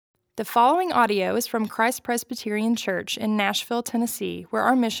The following audio is from Christ Presbyterian Church in Nashville, Tennessee, where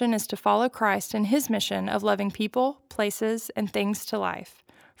our mission is to follow Christ in his mission of loving people, places, and things to life.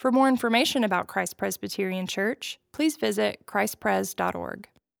 For more information about Christ Presbyterian Church, please visit christpres.org.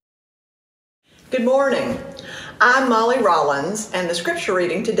 Good morning. I'm Molly Rollins, and the scripture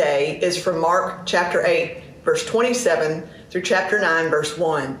reading today is from Mark chapter 8, verse 27 through chapter 9, verse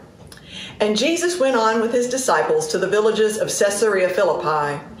 1. And Jesus went on with his disciples to the villages of Caesarea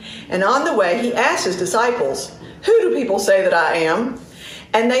Philippi. And on the way he asked his disciples, "Who do people say that I am?"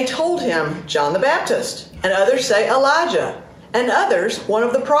 And they told him, "John the Baptist, and others say Elijah, and others one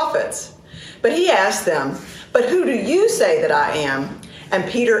of the prophets." But he asked them, "But who do you say that I am?" And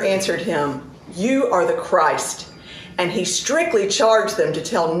Peter answered him, "You are the Christ." And he strictly charged them to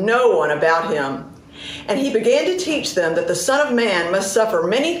tell no one about him. And he began to teach them that the Son of Man must suffer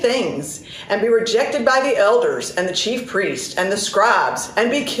many things and be rejected by the elders and the chief priests and the scribes and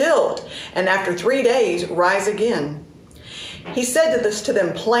be killed, and after 3 days rise again. He said this to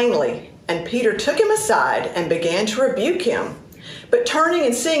them plainly, and Peter took him aside and began to rebuke him. But turning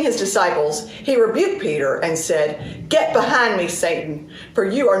and seeing his disciples, he rebuked Peter and said, "Get behind me, Satan, for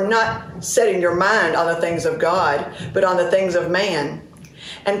you are not setting your mind on the things of God, but on the things of man."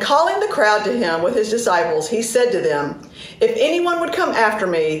 And calling the crowd to him with his disciples, he said to them, "If anyone would come after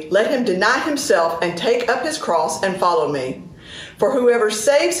me, let him deny himself and take up his cross and follow me. For whoever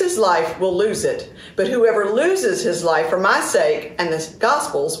saves his life will lose it, but whoever loses his life for my sake and the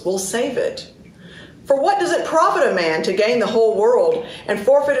gospel's will save it. For what does it profit a man to gain the whole world and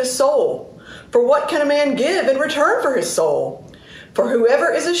forfeit his soul? For what can a man give in return for his soul? For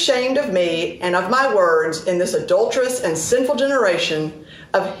whoever is ashamed of me and of my words in this adulterous and sinful generation,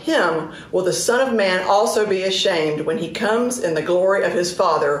 of him will the Son of Man also be ashamed when he comes in the glory of his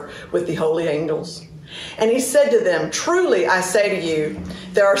Father with the holy angels." And he said to them, "Truly I say to you,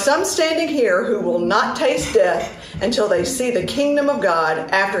 there are some standing here who will not taste death until they see the kingdom of God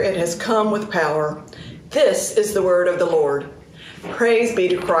after it has come with power." This is the word of the Lord. Praise be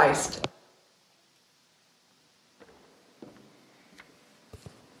to Christ.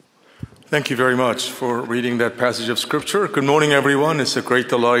 Thank you very much for reading that passage of Scripture. Good morning, everyone. It's a great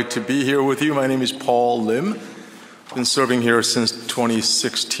delight to be here with you. My name is Paul Lim. I've been serving here since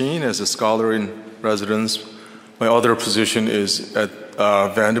 2016 as a scholar in residence. My other position is at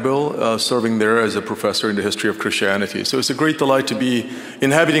Vanderbilt, serving there as a professor in the history of Christianity. So it's a great delight to be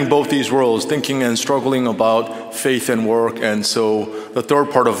inhabiting both these worlds, thinking and struggling about faith and work. And so the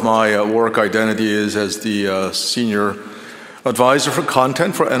third part of my work identity is as the senior advisor for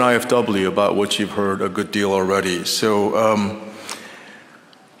content for NIFW, about which you've heard a good deal already. So,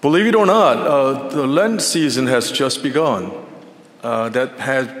 believe it or not, the Lent season has just begun. That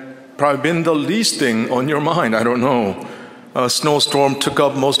had probably been the least thing on your mind. I don't know. A snowstorm took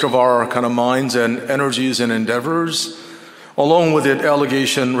up most of our kind of minds and energies and endeavors. Along with it,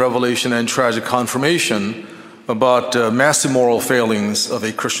 allegation, revelation, and tragic confirmation about massive moral failings of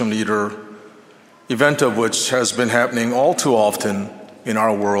a Christian leader, event of which has been happening all too often in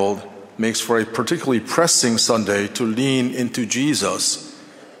our world, makes for a particularly pressing Sunday to lean into Jesus,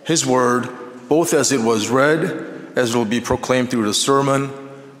 his word, both as it was read, as it will be proclaimed through the sermon,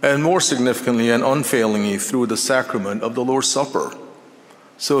 and more significantly and unfailingly through the sacrament of the Lord's Supper.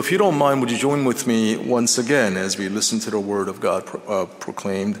 So if you don't mind, would you join with me once again as we listen to the word of God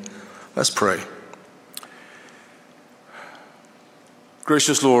proclaimed? Let's pray.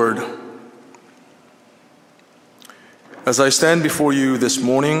 Gracious Lord, as I stand before you this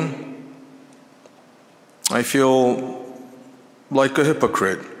morning, I feel like a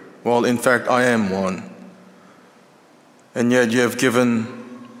hypocrite. Well, in fact, I am one. And yet you have given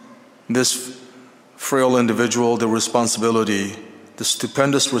this frail individual the responsibility, the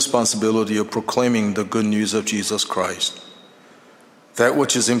stupendous responsibility of proclaiming the good news of Jesus Christ. That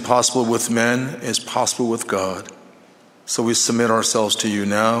which is impossible with men is possible with God. So we submit ourselves to you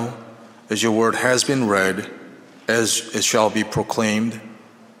now, as your word has been read, as it shall be proclaimed,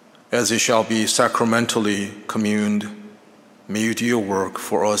 as it shall be sacramentally communed. May you do your work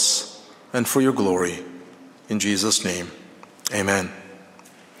for us and for your glory. In Jesus' name, amen.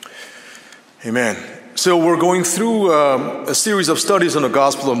 Amen. So we're going through a series of studies on the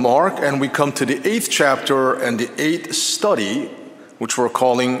Gospel of Mark, and we come to the 8th chapter and the 8th study, which we're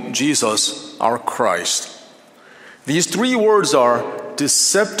calling Jesus, our Christ. These three words are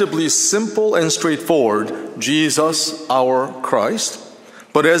deceptively simple and straightforward: Jesus, our Christ.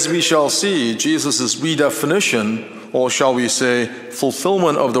 But as we shall see, Jesus' redefinition, or shall we say,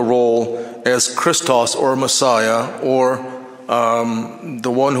 fulfillment of the role as Christos or Messiah, or the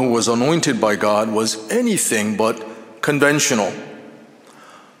one who was anointed by God, was anything but conventional.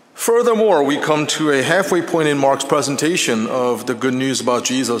 Furthermore, we come to a halfway point in Mark's presentation of the good news about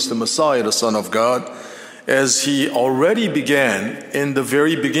Jesus, the Messiah, the Son of God, as he already began in the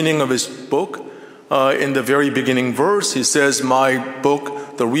very beginning of his book. In the very beginning verse, he says, "My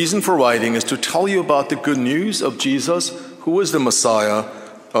book, the reason for writing is to tell you about the good news of Jesus, who is the Messiah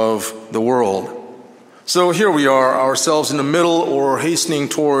of the world." So here we are ourselves in the middle or hastening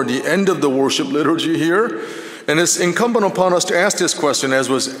toward the end of the worship liturgy here. And it's incumbent upon us to ask this question as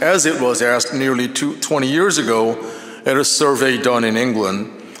it was asked nearly 20 years ago at a survey done in England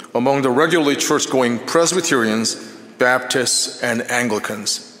among the regularly church-going Presbyterians, Baptists, and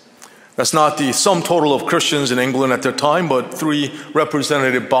Anglicans. That's not the sum total of Christians in England at the time, but three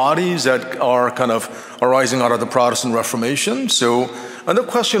representative bodies that are kind of arising out of the Protestant Reformation. And the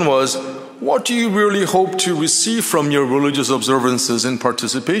question was, what do you really hope to receive from your religious observances and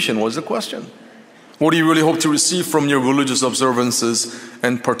participation was the question. What do you really hope to receive from your religious observances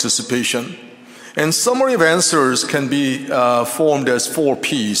and participation? And summary of answers can be formed as 4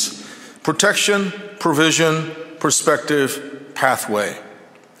 P's: protection, provision, perspective, pathway.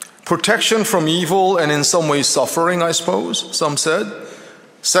 Protection from evil and in some ways suffering, I suppose, some said.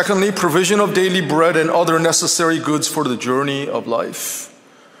 Secondly, provision of daily bread and other necessary goods for the journey of life.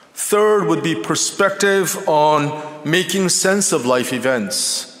 Third would be perspective on making sense of life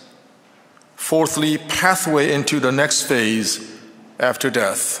events. Fourthly, pathway into the next phase after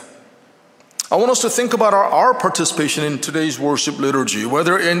death. I want us to think about our participation in today's worship liturgy,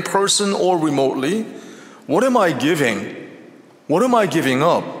 whether in person or remotely. What am I giving? What am I giving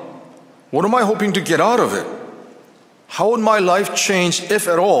up? What am I hoping to get out of it? How would my life change, if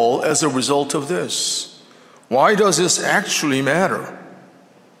at all, as a result of this? Why does this actually matter?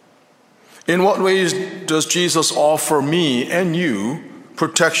 In what ways does Jesus offer me and you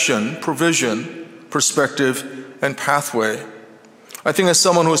protection, provision, perspective, and pathway? I think as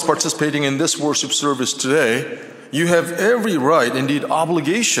someone who is participating in this worship service today, you have every right, indeed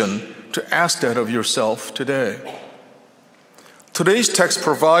obligation, to ask that of yourself today. Today's text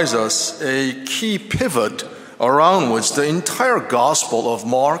provides us a key pivot around which the entire Gospel of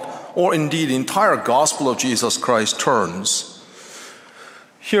Mark, or indeed the entire Gospel of Jesus Christ, turns.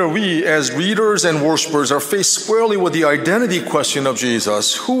 Here we, as readers and worshipers, are faced squarely with the identity question of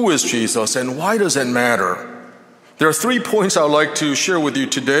Jesus. Who is Jesus, and why does it matter? There are 3 points I would like to share with you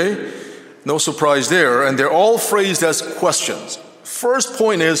today. No surprise there, and they're all phrased as questions. First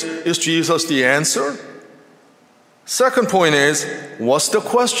point is Jesus the answer? Second point is, what's the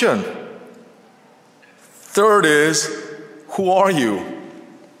question? Third is, who are you?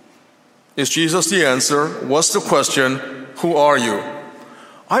 Is Jesus the answer? What's the question? Who are you?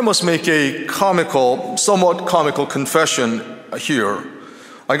 I must make a somewhat comical confession here.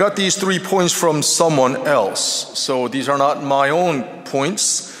 I got these 3 points from someone else, so these are not my own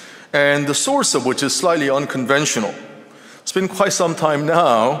points, and the source of which is slightly unconventional. It's been quite some time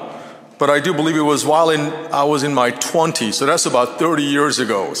now, but I do believe it was while I was in my 20s, so that's about 30 years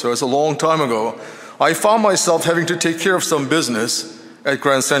ago, so that's a long time ago. I found myself having to take care of some business at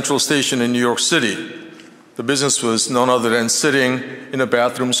Grand Central Station in New York City. The business was none other than sitting in a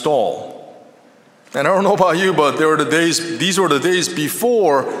bathroom stall. And I don't know about you, but these were the days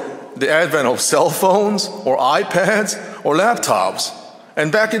before the advent of cell phones or iPads or laptops.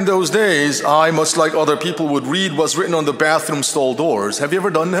 And back in those days, I, much like other people, would read what's written on the bathroom stall doors. Have you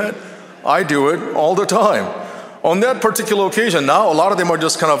ever done that? I do it all the time. On that particular occasion, now a lot of them are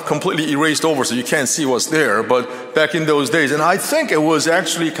just kind of completely erased over, so you can't see what's there. But back in those days, and I think it was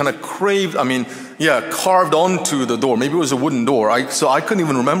actually kind of carved onto the door. Maybe it was a wooden door. So I couldn't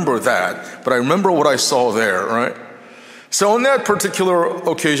even remember that, but I remember what I saw there, right? So on that particular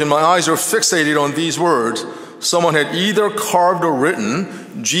occasion, my eyes were fixated on these words. Someone had either carved or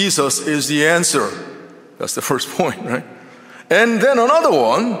written, Jesus is the answer. That's the first point, right? And then another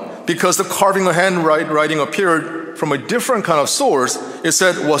one, because the carving of handwriting appeared from a different kind of source, it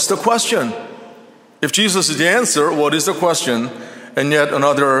said, what's the question? If Jesus is the answer, what is the question? And yet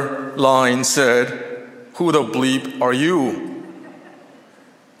another line said, who the bleep are you?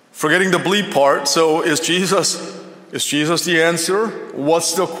 Forgetting the bleep part, so is Jesus the answer?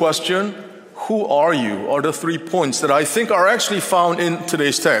 What's the question? Who are you? Are the 3 points that I think are actually found in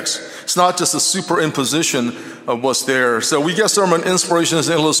today's text. It's not just a superimposition of what's there. So we get sermon inspirations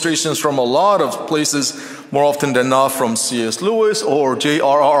and illustrations from a lot of places, more often than not from C.S. Lewis or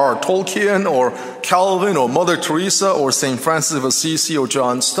J.R.R. Tolkien or Calvin or Mother Teresa or St. Francis of Assisi or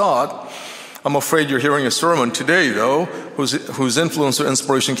John Stott. I'm afraid you're hearing a sermon today, though, whose influence or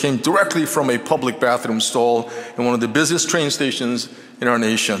inspiration came directly from a public bathroom stall in one of the busiest train stations in our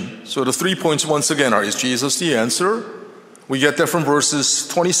nation. So the 3 points once again are, is Jesus the answer? We get that from verses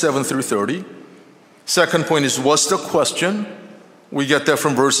 27 through 30. Second point is, what's the question? We get that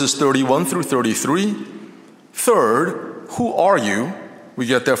from verses 31 through 33. Third, who are you? We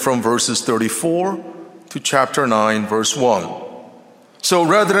get that from verses 34 to chapter 9, verse 1. So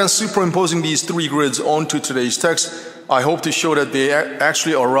rather than superimposing these three grids onto today's text, I hope to show that they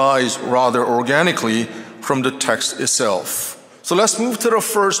actually arise rather organically from the text itself. So let's move to the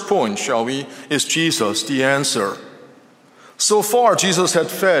first point, shall we? Is Jesus the answer? So far, Jesus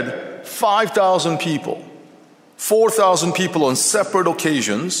had fed 5,000 people, 4,000 people on separate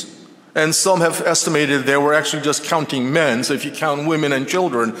occasions, and some have estimated they were actually just counting men. So if you count women and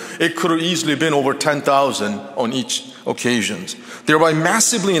children, it could have easily been over 10,000 on each occasion, thereby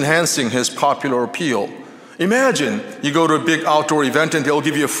massively enhancing his popular appeal. Imagine you go to a big outdoor event and they'll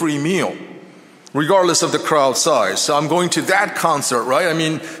give you a free meal, regardless of the crowd size. So I'm going to that concert, right? I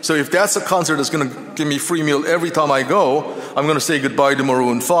mean, so if that's a concert that's going to give me free meal every time I go, I'm going to say goodbye to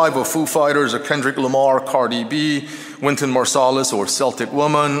Maroon 5 or Foo Fighters or Kendrick Lamar, Cardi B, Wynton Marsalis or Celtic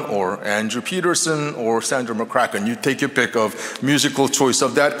Woman or Andrew Peterson or Sandra McCracken. You take your pick of musical choice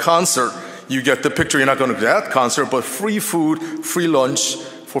of that concert. You get the picture. You're not going to that concert, but free food, free lunch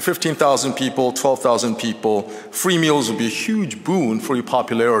for 15,000 people, 12,000 people. Free meals will be a huge boon for your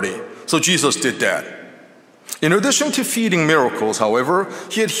popularity. So Jesus did that. In addition to feeding miracles, however,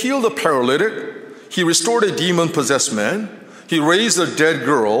 he had healed a paralytic, he restored a demon-possessed man, he raised a dead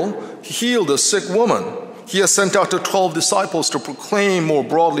girl, he healed a sick woman. He has sent out the 12 disciples to proclaim more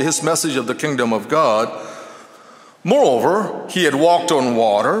broadly his message of the kingdom of God. Moreover, he had walked on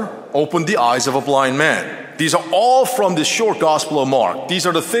water, opened the eyes of a blind man. These are all from the short Gospel of Mark. These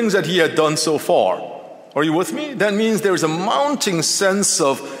are the things that he had done so far. Are you with me? That means there's a mounting sense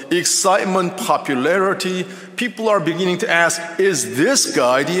of excitement, popularity. People are beginning to ask, is this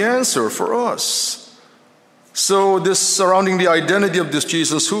guy the answer for us? So this surrounding the identity of this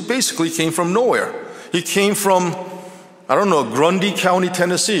Jesus, who basically came from nowhere. He came from, Grundy County,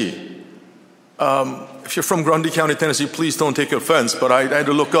 Tennessee. If you're from Grundy County, Tennessee, please don't take offense, but I had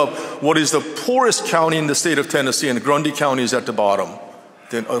to look up what is the poorest county in the state of Tennessee, and Grundy County is at the bottom,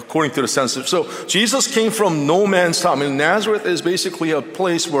 then according to the census. So Jesus came from no man's town. I mean, Nazareth is basically a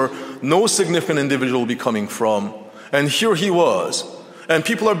place where no significant individual will be coming from. And here he was. And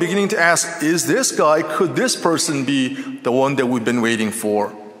people are beginning to ask, is this guy, could this person be the one that we've been waiting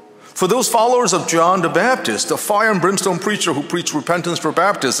for? For those followers of John the Baptist, the fire and brimstone preacher who preached repentance for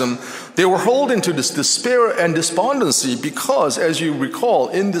baptism, they were hurled into this despair and despondency because, as you recall,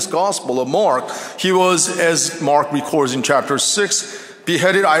 in this Gospel of Mark, he was, as Mark records in chapter 6,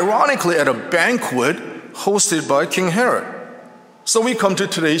 beheaded ironically at a banquet hosted by King Herod. So we come to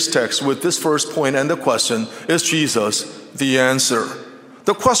today's text with this first point and the question, is Jesus the answer?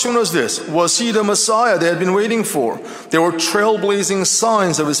 The question was this: was he the Messiah they had been waiting for? There were trailblazing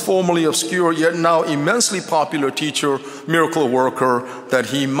signs of his formerly obscure yet now immensely popular teacher, miracle worker, that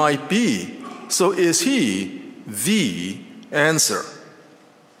he might be. So is he the answer?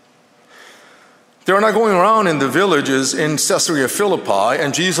 They are now going around in the villages in Caesarea Philippi,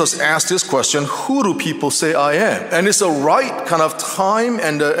 and Jesus asked this question, who do people say I am? And it's a right kind of time,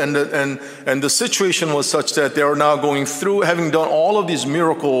 and the situation was such that they are now going through, having done all of these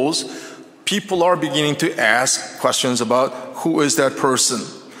miracles, people are beginning to ask questions about who is that person.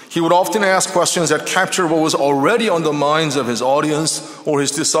 He would often ask questions that captured what was already on the minds of his audience or his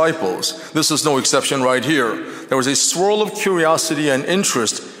disciples. This is no exception right here. There was a swirl of curiosity and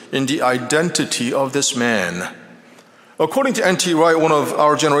interest in the identity of this man. According to N.T. Wright, one of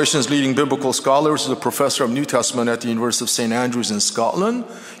our generation's leading biblical scholars, is a professor of New Testament at the University of St. Andrews in Scotland,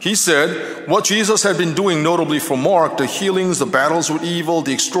 he said, what Jesus had been doing notably for Mark, the healings, the battles with evil,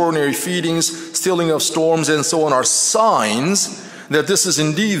 the extraordinary feedings, stilling of storms, and so on, are signs that this is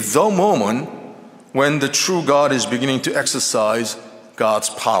indeed the moment when the true God is beginning to exercise God's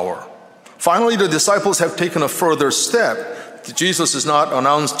power. Finally, the disciples have taken a further step. Jesus is not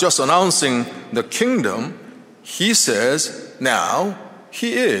just announcing the kingdom. He says, now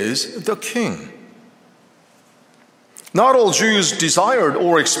he is the king. Not all Jews desired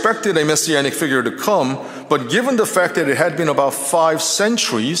or expected a messianic figure to come, but given the fact that it had been about 5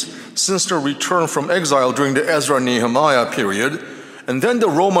 centuries since their return from exile during the Ezra-Nehemiah period, and then the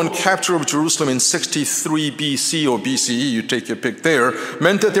Roman capture of Jerusalem in 63 BC or BCE, you take your pick there,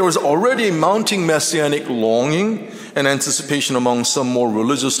 meant that there was already a mounting messianic longing and anticipation among some more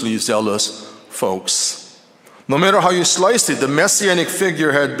religiously zealous folks. No matter how you sliced it, the messianic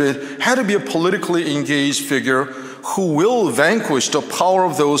figure had to be a politically engaged figure who will vanquish the power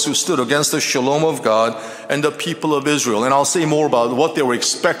of those who stood against the shalom of God and the people of Israel. And I'll say more about what they were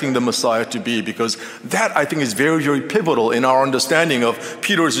expecting the Messiah to be, because that, I think, is very, very pivotal in our understanding of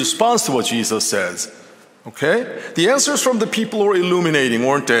Peter's response to what Jesus says. Okay? The answers from the people were illuminating,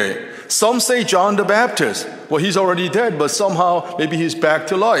 weren't they? Some say John the Baptist. Well, he's already dead, but somehow maybe he's back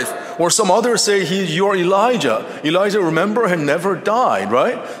to life. Or some others say you're Elijah. Elijah, remember, had never died,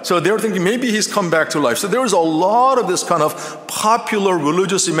 right? So they're thinking maybe he's come back to life. So there was a lot of this kind of popular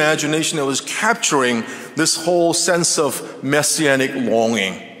religious imagination that was capturing this whole sense of messianic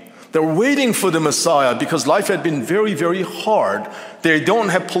longing. They're waiting for the Messiah because life had been very, very hard. They don't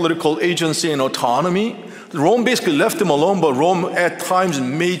have political agency and autonomy. Rome basically left them alone, but Rome at times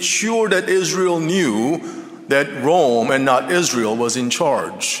made sure that Israel knew that Rome and not Israel was in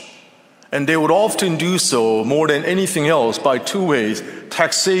charge. And they would often do so more than anything else by two ways: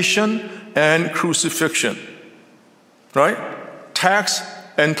 taxation and crucifixion. Right? Tax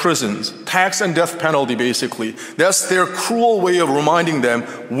and prisons. Tax and death penalty, basically. That's their cruel way of reminding them,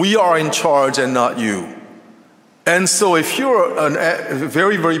 we are in charge and not you. And so if you're a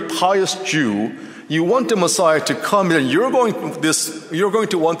very, very pious Jew, you want the Messiah to come, and you're going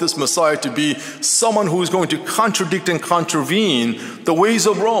to want this Messiah to be someone who is going to contradict and contravene the ways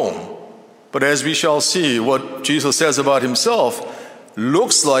of Rome. But as we shall see, what Jesus says about himself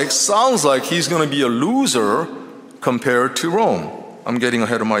sounds like he's going to be a loser compared to Rome. I'm getting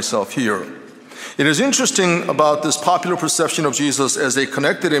ahead of myself here. It is interesting about this popular perception of Jesus as they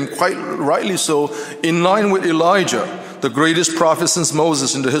connected him, quite rightly so, in line with Elijah, the greatest prophet since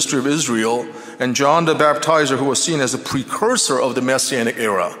Moses in the history of Israel, and John the Baptizer, who was seen as a precursor of the Messianic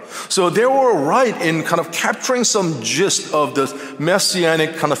era. So they were right in kind of capturing some gist of the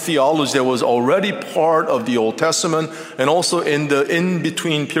Messianic kind of theology that was already part of the Old Testament, and also in the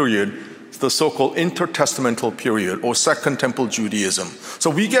in-between period, the so-called intertestamental period, or Second Temple Judaism.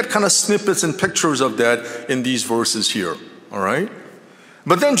 So we get kind of snippets and pictures of that in these verses here, all right?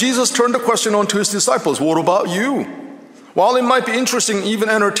 But then Jesus turned the question on to his disciples. What about you? While it might be interesting, even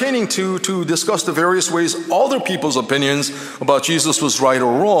entertaining to discuss the various ways other people's opinions about Jesus was right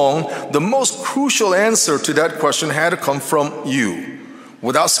or wrong, the most crucial answer to that question had to come from you.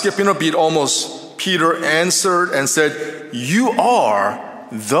 Without skipping a beat, almost Peter answered and said, "You are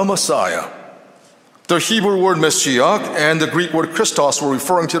the Messiah." The Hebrew word Messiah and the Greek word Christos were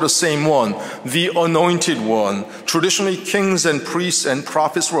referring to the same one, the anointed one. Traditionally, kings and priests and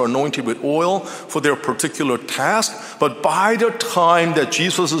prophets were anointed with oil for their particular task. But by the time that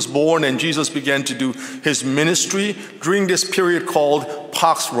Jesus was born and Jesus began to do his ministry, during this period called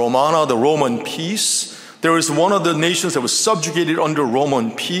Pax Romana, the Roman peace, there was one of the nations that was subjugated under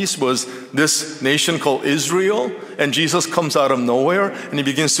Roman peace was this nation called Israel. And Jesus comes out of nowhere and he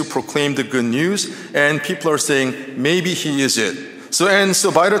begins to proclaim the good news. And people are saying, maybe he is it.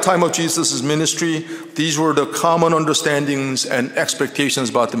 So by the time of Jesus' ministry, these were the common understandings and expectations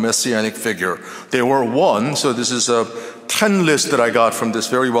about the Messianic figure. They were one, so this is a 10 list that I got from this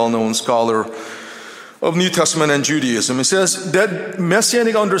very well-known scholar of New Testament and Judaism. It says that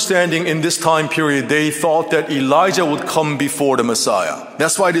Messianic understanding in this time period, they thought that Elijah would come before the Messiah.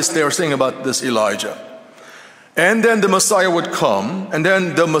 That's why they are saying about this Elijah. And then the Messiah would come, and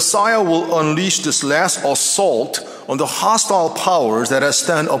then the Messiah will unleash this last assault on the hostile powers that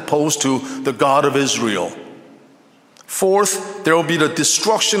stand opposed to the God of Israel. Fourth, there will be the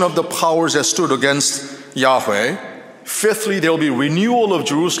destruction of the powers that stood against Yahweh. Fifthly, there will be renewal of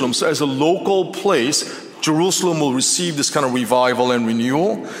Jerusalem. So as a local place, Jerusalem will receive this kind of revival and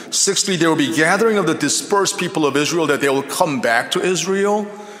renewal. Sixthly, there will be gathering of the dispersed people of Israel, that they will come back to Israel.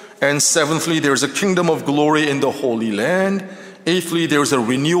 And seventhly, there is a kingdom of glory in the Holy Land. Eighthly, there is a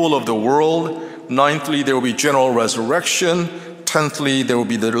renewal of the world. Ninthly, there will be general resurrection. Tenthly, there will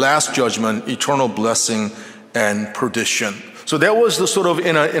be the last judgment, eternal blessing and perdition. So that was the sort of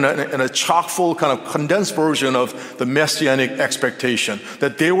in a chock-full kind of condensed version of the Messianic expectation,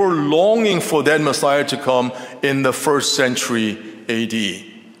 that they were longing for that Messiah to come in the 1st century AD,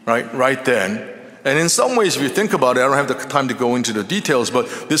 right then. And in some ways, if you think about it, I don't have the time to go into the details, but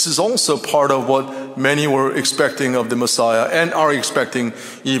this is also part of what many were expecting of the Messiah and are expecting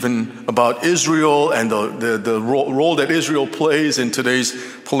even about Israel and the role that Israel plays in today's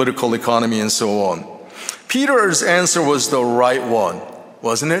political economy and so on. Peter's answer was the right one,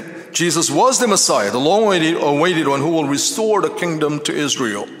 wasn't it? Jesus was the Messiah, the long-awaited one who will restore the kingdom to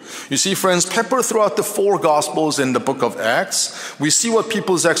Israel. You see, friends, peppered throughout the 4 Gospels in the book of Acts, we see what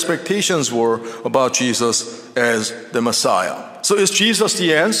people's expectations were about Jesus as the Messiah. So is Jesus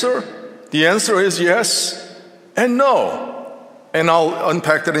the answer? The answer is yes and no. And I'll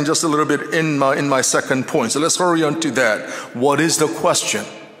unpack that in just a little bit in my second point. So let's hurry on to that. What is the question?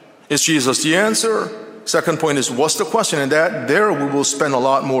 Is Jesus the answer? Second point is, what's the question? And there we will spend a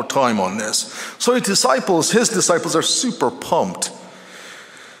lot more time on this. So his disciples are super pumped.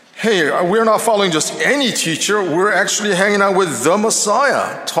 Hey, we're not following just any teacher. We're actually hanging out with the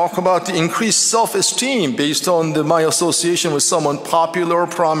Messiah. Talk about the increased self-esteem based on my association with someone popular,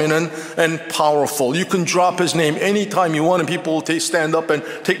 prominent, and powerful. You can drop his name anytime you want, and people will stand up and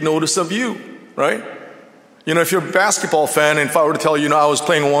take notice of you, right? If you're a basketball fan, and if I were to tell you, I was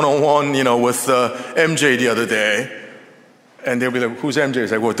playing one-on-one, with MJ the other day, and they'll be like, who's MJ?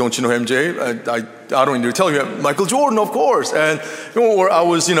 It's like, well, don't you know MJ? I don't need to tell you. Michael Jordan, of course. And or I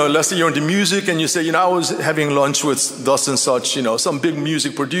was, let's say you're into music, and you say, I was having lunch with thus and such, some big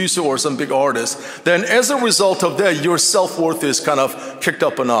music producer or some big artist. Then as a result of that, your self-worth is kind of kicked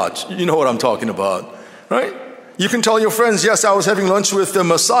up a notch. You know what I'm talking about, right? You can tell your friends, yes, I was having lunch with the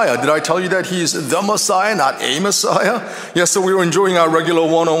Messiah. Did I tell you that he's the Messiah, not a Messiah? Yes, so we were enjoying our regular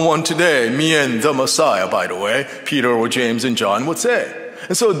one-on-one today. Me and the Messiah, by the way, Peter or James and John would say.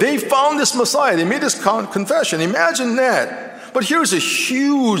 And so they found this Messiah. They made this confession. Imagine that. But here's a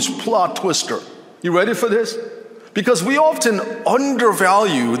huge plot twister. You ready for this? Because we often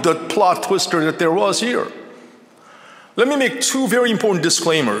undervalue the plot twister that there was here. Let me make two very important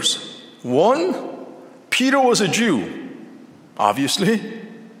disclaimers. One, Peter was a Jew, obviously.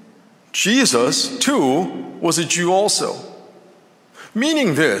 Jesus, too, was a Jew also.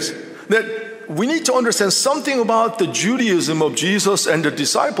 Meaning this, that we need to understand something about the Judaism of Jesus and the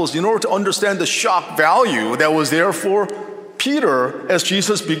disciples in order to understand the shock value that was there for Peter as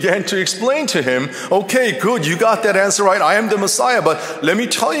Jesus began to explain to him, okay, good, you got that answer right, I am the Messiah, but let me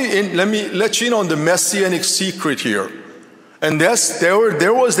let you in on the messianic secret here. And there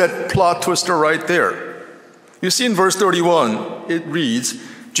was that plot twister right there. You see in verse 31, it reads,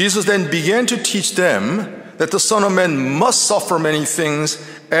 Jesus then began to teach them that the Son of Man must suffer many things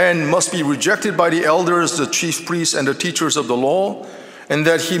and must be rejected by the elders, the chief priests, and the teachers of the law, and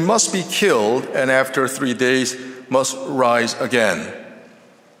that he must be killed and after 3 days must rise again.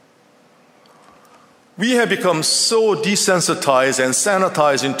 We have become so desensitized and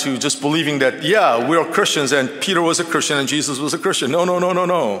sanitized into just believing that, yeah, we are Christians and Peter was a Christian and Jesus was a Christian.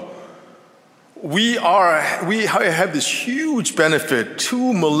 No. We have this huge benefit,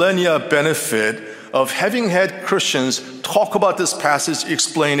 2 millennia benefit of having had Christians talk about this passage,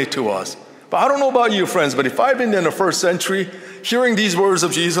 explain it to us. But I don't know about you, friends, but if I'd been there in the first century, hearing these words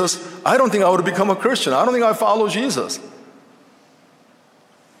of Jesus, I don't think I would have become a Christian. I don't think I'd follow Jesus.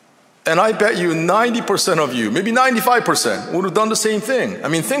 And I bet you 90% of you, maybe 95%, would have done the same thing. I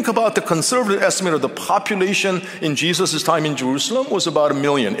mean, think about the conservative estimate of the population in Jesus' time in Jerusalem was about 1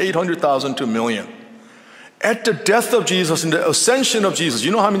 million, 800,000 to 1 million. At the death of Jesus and the ascension of Jesus,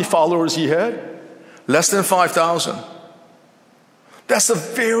 you know how many followers he had? Less than 5,000. That's a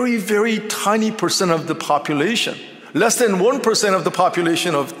very, very tiny percent of the population. Less than 1% of the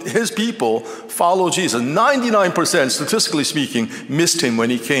population of his people follow Jesus. 99%, statistically speaking, missed him when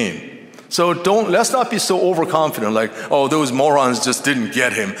he came. So let's not be so overconfident like, oh, those morons just didn't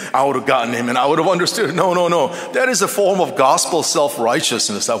get him. I would have gotten him and I would have understood. No. That is a form of gospel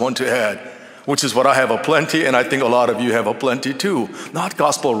self-righteousness I want to add, which is what I have aplenty, and I think a lot of you have aplenty too. Not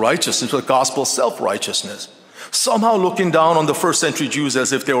gospel righteousness, but gospel self-righteousness. Somehow looking down on the first century Jews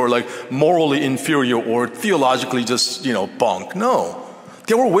as if they were like morally inferior or theologically just, bunk. No.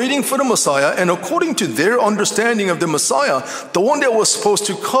 They were waiting for the Messiah, and according to their understanding of the Messiah, the one that was supposed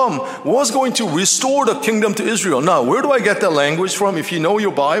to come was going to restore the kingdom to Israel. Now, where do I get that language from? If you know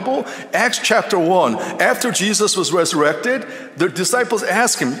your Bible, Acts chapter 1. After Jesus was resurrected, the disciples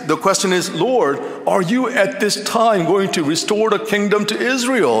asked him, the question is, Lord, are you at this time going to restore the kingdom to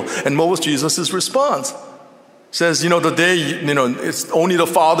Israel? And what was Jesus' response? Says, the day, it's only the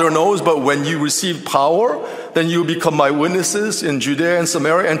Father knows, but when you receive power, then you become my witnesses in Judea and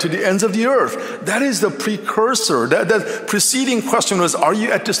Samaria and to the ends of the earth. That is the precursor. That preceding question was, are you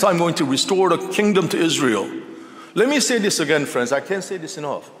at this time going to restore the kingdom to Israel? Let me say this again, friends. I can't say this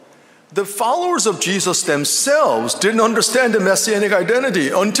enough. The followers of Jesus themselves didn't understand the messianic identity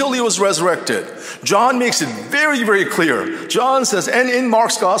until he was resurrected. John makes it very, very clear. John says, and in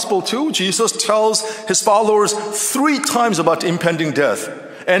Mark's gospel too, Jesus tells his followers 3 times about impending death.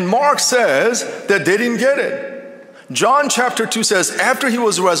 And Mark says that they didn't get it. John chapter 2 says, after he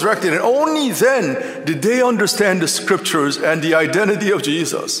was resurrected, and only then did they understand the scriptures and the identity of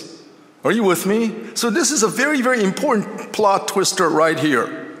Jesus. Are you with me? So this is a very, very important plot twister right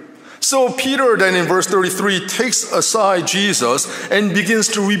here. So Peter then in verse 33 takes aside Jesus and begins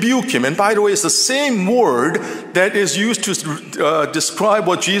to rebuke him. And by the way, it's the same word that is used to describe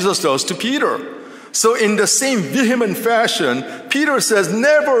what Jesus does to Peter. So in the same vehement fashion, Peter says,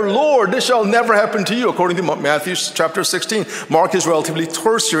 never, Lord, this shall never happen to you, according to Matthew chapter 16. Mark is relatively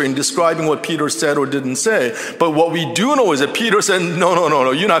terse here in describing what Peter said or didn't say. But what we do know is that Peter said,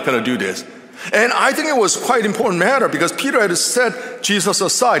 no, you're not going to do this. And I think it was quite an important matter because Peter had set Jesus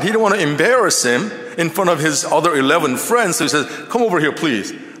aside. He didn't want to embarrass him in front of his other 11 friends. So he says, come over here,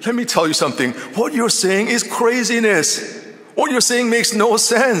 please. Let me tell you something. What you're saying is craziness. What you're saying makes no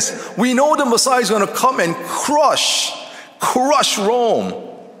sense. We know the Messiah is going to come and crush Rome.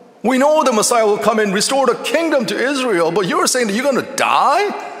 We know the Messiah will come and restore the kingdom to Israel, but you're saying that you're going to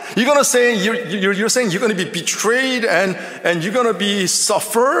die? You're going to say you're saying you're going to be betrayed and you're going to be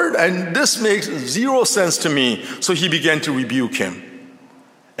suffered, and this makes zero sense to me. So he began to rebuke him.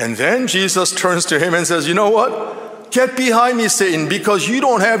 And then Jesus turns to him and says, you know what? Get behind me, Satan, because you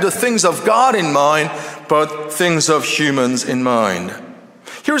don't have the things of God in mind, but things of humans in mind.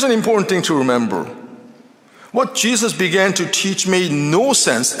 Here's an important thing to remember. What Jesus began to teach made no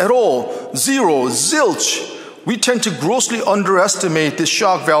sense at all. Zero, zilch. We tend to grossly underestimate the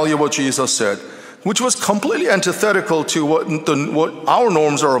shock value of what Jesus said, which was completely antithetical to what our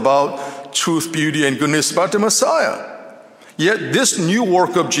norms are about, truth, beauty, and goodness about the Messiah. Yet this new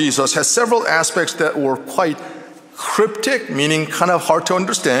work of Jesus has several aspects that were quite cryptic, meaning kind of hard to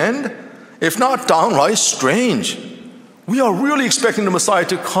understand, if not downright strange. We are really expecting the Messiah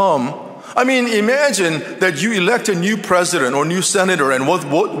to come. I mean, imagine that you elect a new president or new senator, and what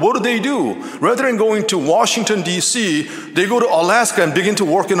do? Rather than going to Washington, D.C., they go to Alaska and begin to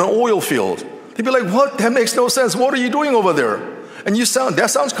work in an oil field. They'd be like, what? That makes no sense. What are you doing over there? And that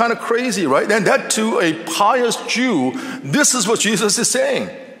sounds kind of crazy, right? And that to a pious Jew, this is what Jesus is saying.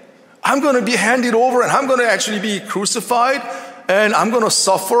 I'm going to be handed over, and I'm going to actually be crucified, and I'm going to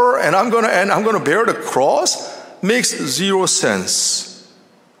suffer, and I'm going to bear the cross. Makes zero sense.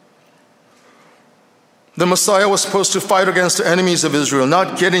 The Messiah was supposed to fight against the enemies of Israel,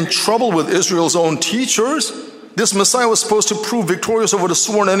 not get in trouble with Israel's own teachers. This Messiah was supposed to prove victorious over the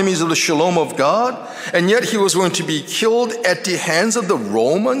sworn enemies of the shalom of God, and yet he was going to be killed at the hands of the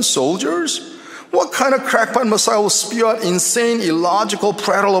Roman soldiers? What kind of crackpot Messiah will spew out insane, illogical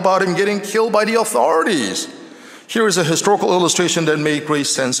prattle about him getting killed by the authorities? Here is a historical illustration that made great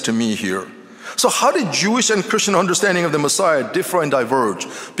sense to me here. So how did Jewish and Christian understanding of the Messiah differ and diverge?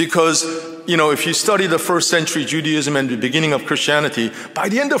 Because, if you study the first century Judaism and the beginning of Christianity, by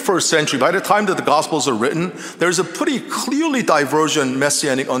the end of the first century, by the time that the Gospels are written, there's a pretty clearly divergent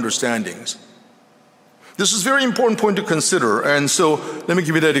messianic understandings. This is a very important point to consider. And so let me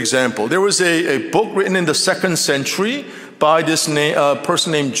give you that example. There was a book written in the 2nd century by this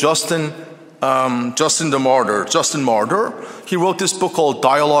person named Justin Martyr. He wrote this book called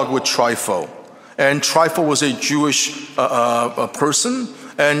Dialogue with Trypho. And Trypho was a Jewish person,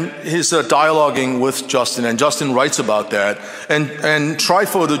 and he's dialoguing with Justin, and Justin writes about that. And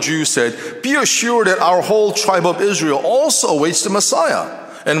Trypho, the Jew, said, "Be assured that our whole tribe of Israel also awaits the Messiah.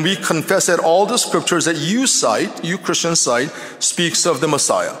 And we confess that all the scriptures that you Christians cite, speaks of the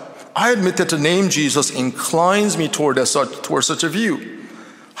Messiah. I admit that the name Jesus inclines me toward such a view.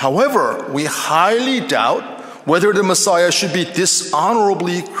 However, we highly doubt whether the Messiah should be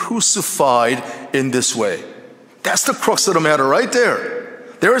dishonorably crucified in this way." That's the crux of the matter right there.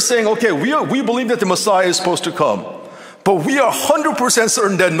 They're saying, okay, we believe that the Messiah is supposed to come, but we are 100%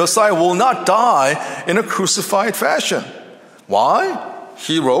 certain that Messiah will not die in a crucified fashion. Why?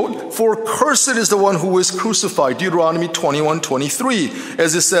 He wrote, "For cursed is the one who is crucified," Deuteronomy 21:23,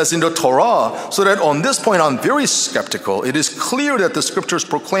 as it says in the Torah. So that on this point, I'm very skeptical. It is clear that the scriptures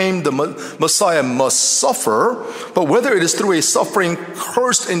proclaim the Messiah must suffer, but whether it is through a suffering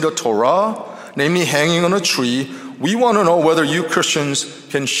cursed in the Torah, namely hanging on a tree, we want to know whether you Christians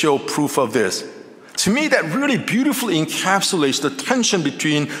can show proof of this. To me, that really beautifully encapsulates the tension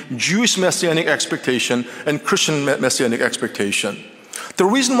between Jewish messianic expectation and Christian messianic expectation. The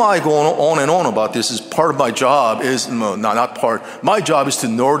reason why I go on and on about this is part of my job is, my job is to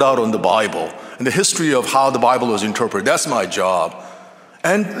nerd out on the Bible and the history of how the Bible was interpreted. That's my job.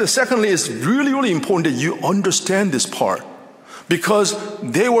 And secondly, it's really, really important that you understand this part, because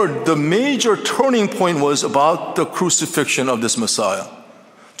the major turning point was about the crucifixion of this Messiah.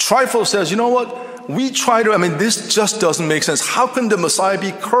 Trypho says, you know what? This just doesn't make sense. How can the Messiah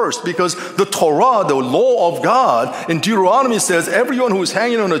be cursed? Because the Torah, the law of God, in Deuteronomy says everyone who is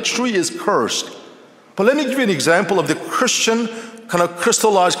hanging on a tree is cursed. But let me give you an example of the Christian kind of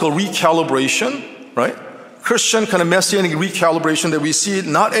Christological recalibration, right? Christian kind of messianic recalibration that we see it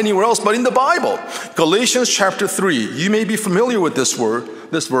not anywhere else but in the Bible. Galatians chapter 3. You may be familiar with this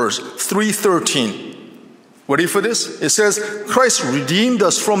verse, 3:13. Ready for this? It says, Christ redeemed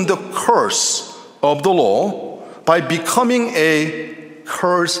us from the curse of the law by becoming a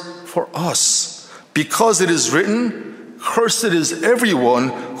curse for us. Because it is written, cursed is everyone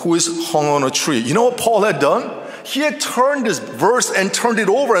who is hung on a tree. You know what Paul had done? He had turned this verse and turned it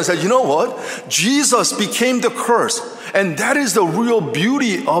over and said, you know what? Jesus became the curse. And that is the real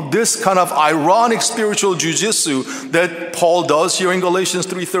beauty of this kind of ironic spiritual jujitsu that Paul does here in Galatians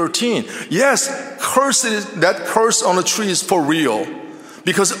 3:13. Yes, that curse on a tree is for real.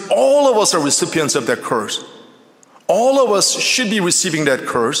 Because all of us are recipients of that curse. All of us should be receiving that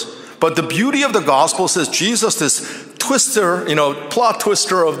curse. But the beauty of the gospel says Jesus, this twister, plot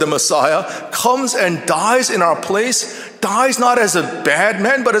twister of the Messiah, comes and dies in our place, dies not as a bad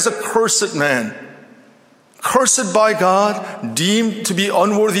man, but as a cursed man. Cursed by God, deemed to be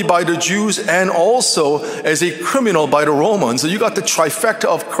unworthy by the Jews, and also as a criminal by the Romans. So you got the trifecta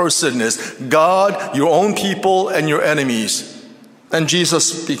of cursedness: God, your own people, and your enemies. And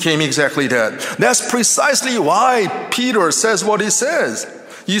Jesus became exactly that. That's precisely why Peter says what he says.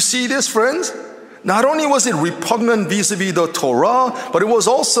 You see this, friends? Not only was it repugnant vis-a-vis the Torah, but it was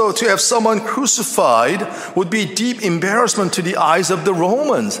also to have someone crucified would be deep embarrassment to the eyes of the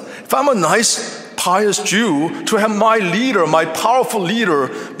Romans. If I'm a nice, pious Jew, to have my leader, my powerful leader,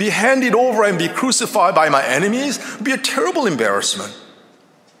 be handed over and be crucified by my enemies would be a terrible embarrassment.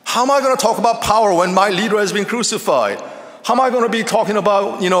 How am I going to talk about power when my leader has been crucified? How am I going to be talking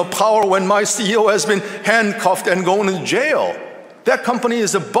about, power when my CEO has been handcuffed and going to jail? That company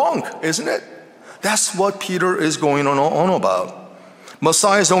is a bunk, isn't it? That's what Peter is going on about.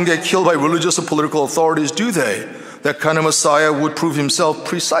 Messiahs don't get killed by religious or political authorities, do they? That kind of Messiah would prove himself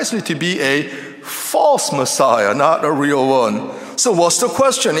precisely to be a false Messiah, not a real one. So what's the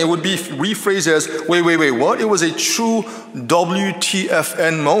question? It would be rephrased as, wait, what? It was a true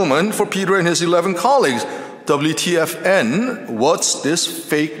WTFN moment for Peter and his 11 colleagues. WTFN, what's this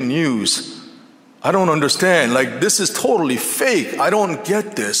fake news? I don't understand. This is totally fake. I don't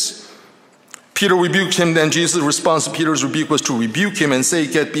get this. Peter rebuked him, then Jesus' response to Peter's rebuke was to rebuke him and say,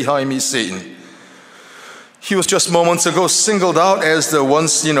 "Get behind me, Satan." He was just moments ago singled out as the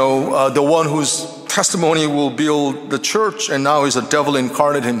one whose testimony will build the church, and now he's a devil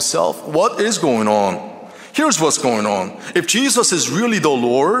incarnate himself. What is going on? Here's what's going on. If Jesus is really the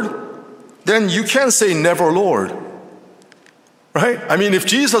Lord, then you can't say never Lord. Right? If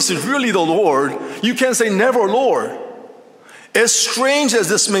Jesus is really the Lord, you can't say never Lord. As strange as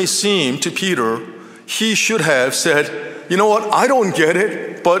this may seem to Peter, he should have said, you know what, I don't get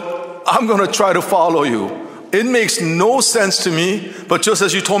it, but I'm going to try to follow you. It makes no sense to me, but just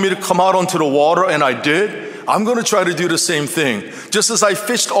as you told me to come out onto the water and I did, I'm going to try to do the same thing. Just as I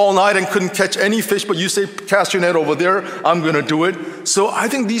fished all night and couldn't catch any fish, but you say cast your net over there, I'm going to do it. So I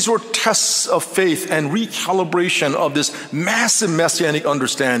think these were tests of faith and recalibration of this massive messianic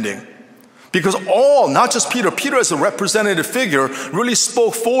understanding. Because not just Peter as a representative figure really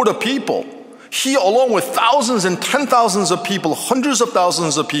spoke for the people. He, along with thousands and 10,000s of people, hundreds of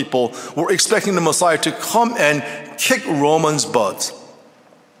thousands of people, were expecting the Messiah to come and kick Romans' butts.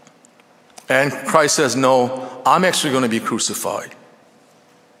 And Christ says, no, I'm actually going to be crucified.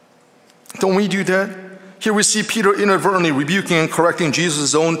 Don't we do that? Here we see Peter inadvertently rebuking and correcting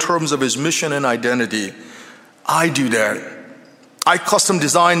Jesus' own terms of his mission and identity. I do that. I custom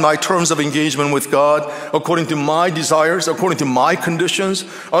design my terms of engagement with God according to my desires, according to my conditions.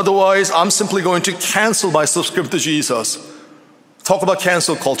 Otherwise, I'm simply going to cancel my subscription to Jesus. Talk about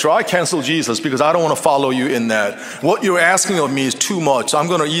cancel culture. I cancel Jesus because I don't want to follow you in that. What you're asking of me is too much. I'm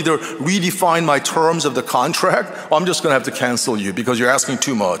going to either redefine my terms of the contract, or I'm just going to have to cancel you because you're asking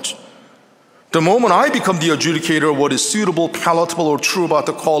too much. The moment I become the adjudicator of what is suitable, palatable, or true about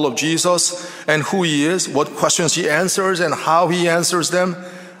the call of Jesus and who he is, what questions he answers and how he answers them,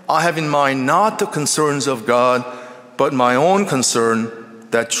 I have in mind not the concerns of God, but my own concern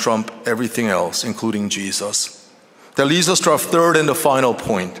that trump everything else, including Jesus. That leads us to our third and the final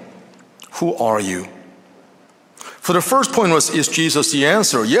point. Who are you? For the first point was, is Jesus the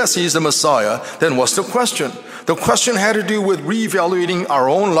answer? Yes, he's the Messiah. Then what's the question? The question had to do with reevaluating our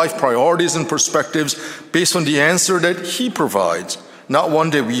own life priorities and perspectives based on the answer that he provides, not one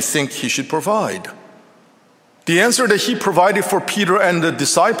that we think he should provide. The answer that he provided for Peter and the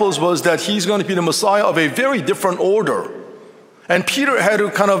disciples was that he's going to be the Messiah of a very different order. And Peter had to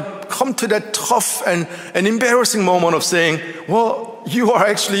kind of come to that tough and embarrassing moment of saying, well, you are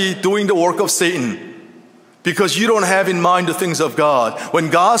actually doing the work of Satan. because you don't have in mind the things of God. When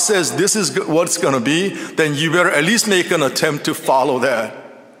God says this is what it's going to be, then you better at least make an attempt to follow that.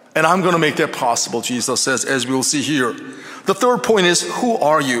 And I'm going to make that possible, Jesus says, as we'll see here. The third point is, who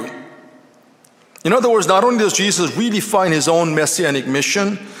are you? In other words, not only does Jesus redefine his own messianic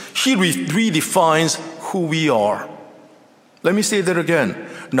mission, he redefines who we are. Let me say that again.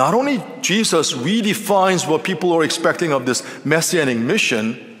 Not only Jesus redefines what people are expecting of this messianic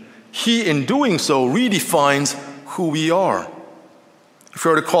mission, he, in doing so, redefines who we are. If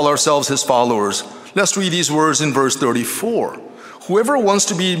we are to call ourselves his followers, let's read these words in verse 34. Whoever wants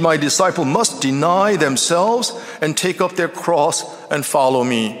to be my disciple must deny themselves and take up their cross and follow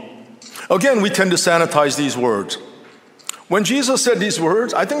me. Again, we tend to sanitize these words. When Jesus said these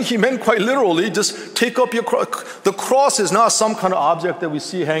words, I think he meant quite literally, just take up your cross. The cross is not some kind of object that we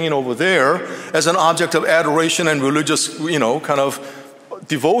see hanging over there as an object of adoration and religious, kind of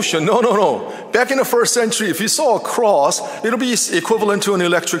devotion. No. Back in the first century, if you saw a cross, it'll be equivalent to an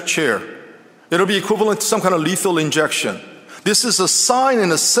electric chair. It'll be equivalent to some kind of lethal injection. This is a sign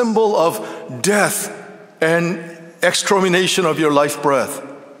and a symbol of death and extermination of your life breath.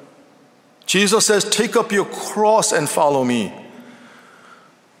 Jesus says, take up your cross and follow me.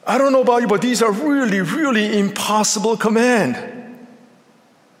 I don't know about you, but these are really, really impossible commands.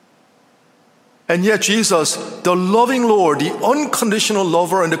 And yet Jesus, the loving Lord, the unconditional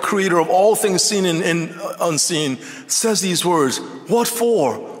lover and the creator of all things seen and unseen, says these words. What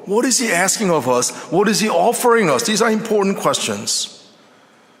for? What is he asking of us? What is he offering us? These are important questions.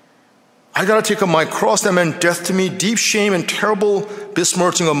 I got to take up my cross. That meant death to me, deep shame and terrible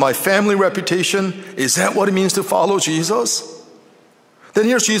besmirching of my family reputation. Is that what it means to follow Jesus? Then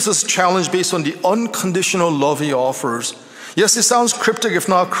here's Jesus' challenge based on the unconditional love he offers. Yes, it sounds cryptic if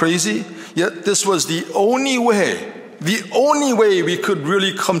not crazy, yet this was the only way we could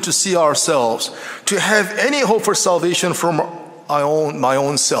really come to see ourselves, to have any hope for salvation from my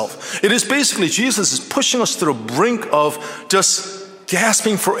own self. It is basically Jesus is pushing us to the brink of just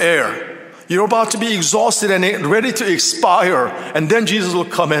gasping for air. You're about to be exhausted and ready to expire, and then Jesus will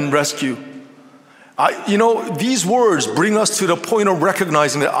come and rescue. These words bring us to the point of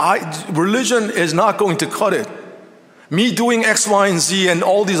recognizing that religion is not going to cut it. Me doing X, Y, and Z and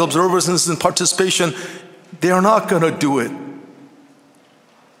all these observances and participation, they are not going to do it.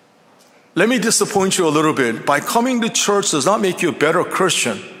 Let me disappoint you a little bit. By coming to church does not make you a better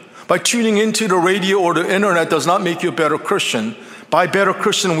Christian. By tuning into the radio or the internet does not make you a better Christian. By better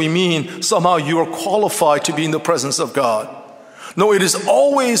Christian, we mean somehow you are qualified to be in the presence of God. No, it is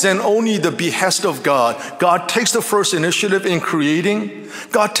always and only the behest of God. God takes the first initiative in creating.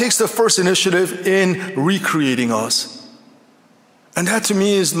 God takes the first initiative in recreating us. And that to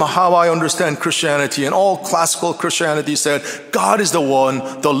me is how I understand Christianity. And all classical Christianity said, God is the one,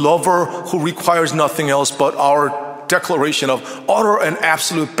 the lover who requires nothing else but our declaration of utter and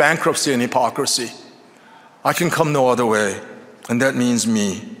absolute bankruptcy and hypocrisy. I can come no other way. And that means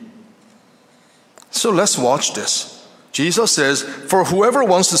me. So let's watch this. Jesus says, for whoever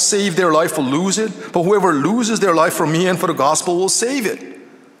wants to save their life will lose it, but whoever loses their life for me and for the gospel will save it.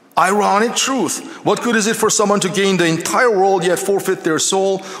 Ironic truth. What good is it for someone to gain the entire world yet forfeit their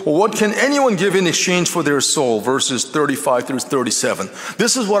soul? Or what can anyone give in exchange for their soul? Verses 35 through 37.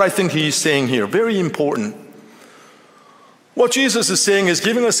 This is what I think he's saying here. Very important. What Jesus is saying is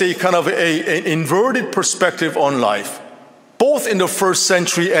giving us a kind of an inverted perspective on life. Both in the first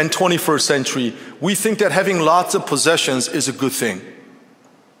century and 21st century, we think that having lots of possessions is a good thing.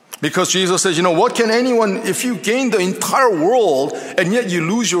 Because Jesus says, what can anyone, if you gain the entire world and yet you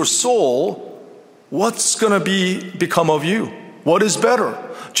lose your soul, what's going to become of you? What is better?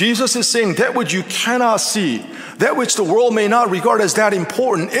 Jesus is saying that which you cannot see, that which the world may not regard as that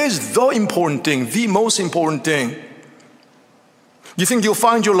important, is the important thing, the most important thing. You think you'll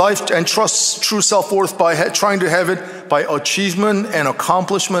find your life and trust true self-worth by trying to have it by achievement and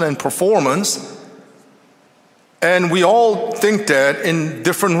accomplishment and performance. And we all think that in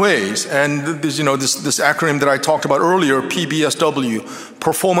different ways. And this acronym that I talked about earlier, PBSW,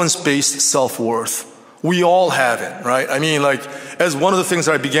 performance-based self-worth. We all have it, right? I mean, as one of the things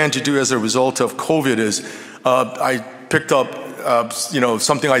that I began to do as a result of COVID is I picked up,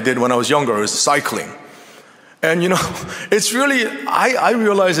 something I did when I was younger, is cycling. And, it's really, I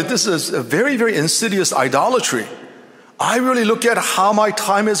realize that this is a very, very insidious idolatry. I really look at how my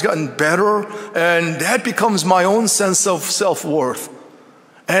time has gotten better, and that becomes my own sense of self-worth.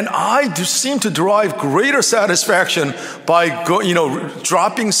 And I seem to derive greater satisfaction by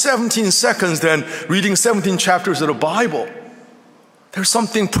dropping 17 seconds than reading 17 chapters of the Bible. There's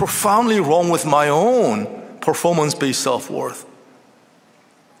something profoundly wrong with my own performance-based self-worth.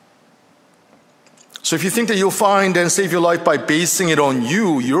 So if you think that you'll find and save your life by basing it on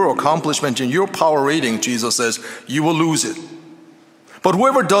you, your accomplishment, and your power rating, Jesus says, you will lose it. But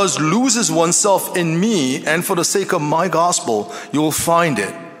whoever does loses oneself in me, and for the sake of my gospel, you will find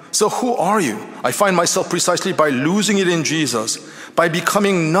it. So who are you? I find myself precisely by losing it in Jesus. By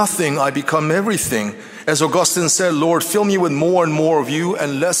becoming nothing, I become everything. As Augustine said, Lord, fill me with more and more of you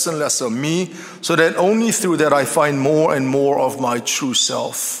and less of me, so that only through that I find more and more of my true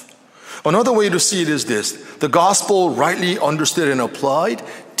self. Another way to see it is this: the gospel, rightly understood and applied,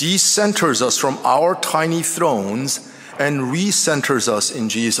 decenters us from our tiny thrones and recenters us in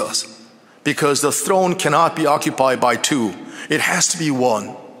Jesus. Because the throne cannot be occupied by two, it has to be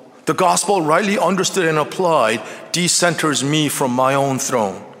one. The gospel, rightly understood and applied, decenters me from my own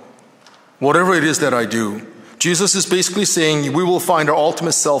throne. Whatever it is that I do, Jesus is basically saying we will find our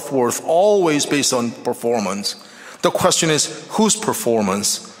ultimate self-worth always based on performance. The question is, whose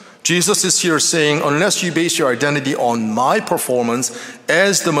performance? Jesus is here saying, unless you base your identity on my performance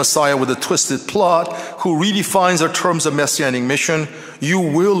as the Messiah with a twisted plot who redefines the terms of messianic mission, you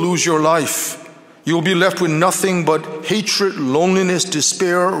will lose your life. You will be left with nothing but hatred, loneliness,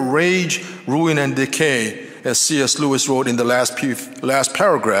 despair, rage, ruin, and decay, as C.S. Lewis wrote in the last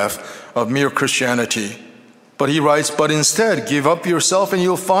paragraph of Mere Christianity. But he writes, but instead, give up yourself and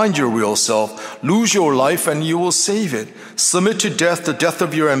you'll find your real self. Lose your life and you will save it. Submit to death, the death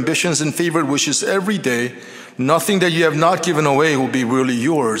of your ambitions and favorite wishes every day. Nothing that you have not given away will be really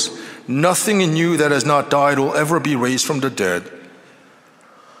yours. Nothing in you that has not died will ever be raised from the dead.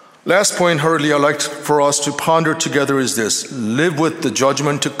 Last point, hurriedly, I'd like for us to ponder together is this: live with the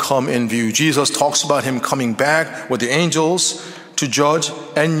judgment to come in view. Jesus talks about him coming back with the angels to judge,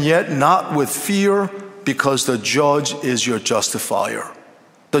 and yet not with fear, because the judge is your justifier.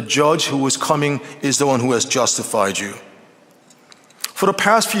 The judge who is coming is the one who has justified you. For the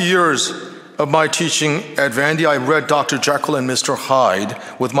past few years of my teaching at Vandy, I read Dr. Jekyll and Mr. Hyde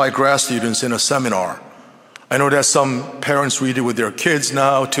with my grad students in a seminar. I know that some parents read it with their kids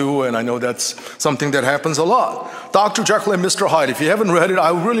now too, and I know that's something that happens a lot. Dr. Jekyll and Mr. Hyde, if you haven't read it, I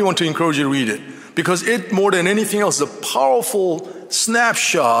really want to encourage you to read it, because it, more than anything else, is a powerful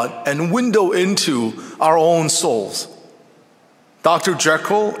snapshot and window into our own souls. Dr.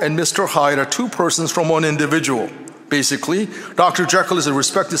 Jekyll and Mr. Hyde are two persons from one individual. Basically, Dr. Jekyll is a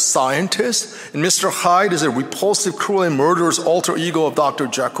respected scientist, and Mr. Hyde is a repulsive, cruel, and murderous alter ego of Dr.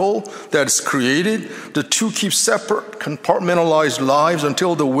 Jekyll that is created. The two keep separate, compartmentalized lives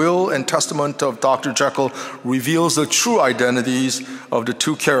until the will and testament of Dr. Jekyll reveals the true identities of the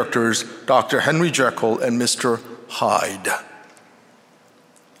two characters, Dr. Henry Jekyll and Mr. Hyde.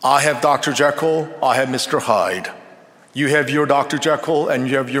 I have Dr. Jekyll, I have Mr. Hyde. You have your Dr. Jekyll and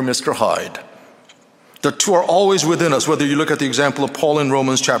you have your Mr. Hyde. The two are always within us, whether you look at the example of Paul in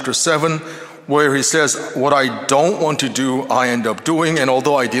Romans chapter 7, where he says, what I don't want to do, I end up doing, and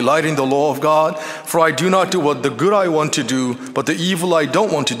although I delight in the law of God, for I do not do what the good I want to do, but the evil I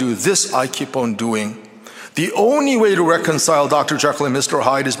don't want to do, this I keep on doing. The only way to reconcile Dr. Jekyll and Mr.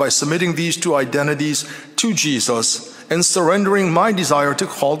 Hyde is by submitting these two identities to Jesus and surrendering my desire to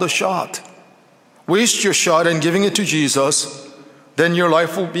call the shot. Waste your shot and giving it to Jesus, then your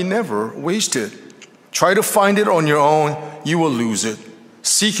life will be never wasted. Try to find it on your own, you will lose it.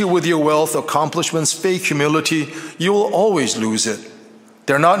 Seek it with your wealth, accomplishments, fake humility, you will always lose it.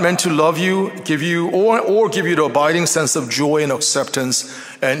 They're not meant to love you, give you, or give you the abiding sense of joy and acceptance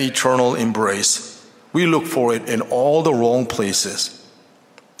and eternal embrace. We look for it in all the wrong places.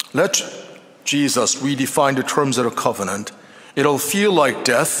 Let Jesus redefine the terms of the covenant. It'll feel like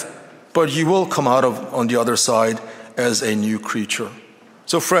death, but you will come out on the other side as a new creature.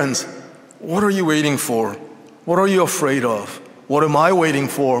 So friends, what are you waiting for? What are you afraid of? What am I waiting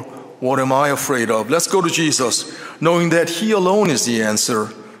for? What am I afraid of? Let's go to Jesus, knowing that He alone is the answer,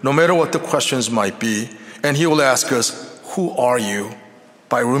 no matter what the questions might be. And He will ask us, who are you?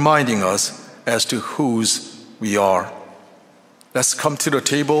 By reminding us as to whose we are. Let's come to the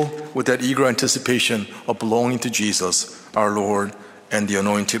table with that eager anticipation of belonging to Jesus, our Lord and the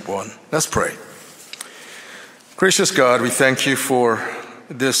Anointed One. Let's pray. Gracious God, we thank you for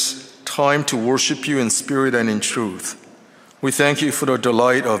this time to worship you in spirit and in truth. We thank you for the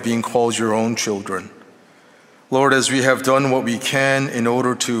delight of being called your own children. Lord, as we have done what we can in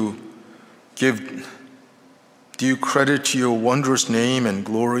order to give due credit to your wondrous name and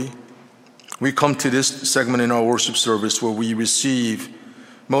glory, we come to this segment in our worship service where we receive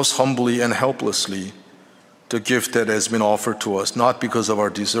most humbly and helplessly the gift that has been offered to us, not because of our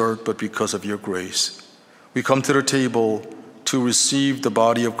desert, but because of your grace. We come to the table to receive the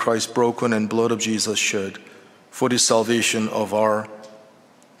body of Christ broken and blood of Jesus shed for the salvation of our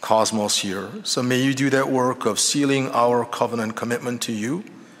cosmos here. So may you do that work of sealing our covenant commitment to you.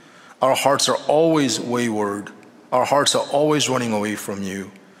 Our hearts are always wayward. Our hearts are always running away from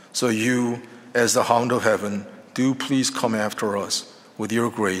you. So you, as the hound of heaven, do please come after us with your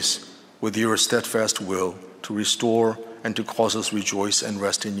grace, with your steadfast will to restore and to cause us rejoice and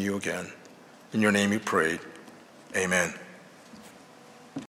rest in you again. In your name we pray. Amen.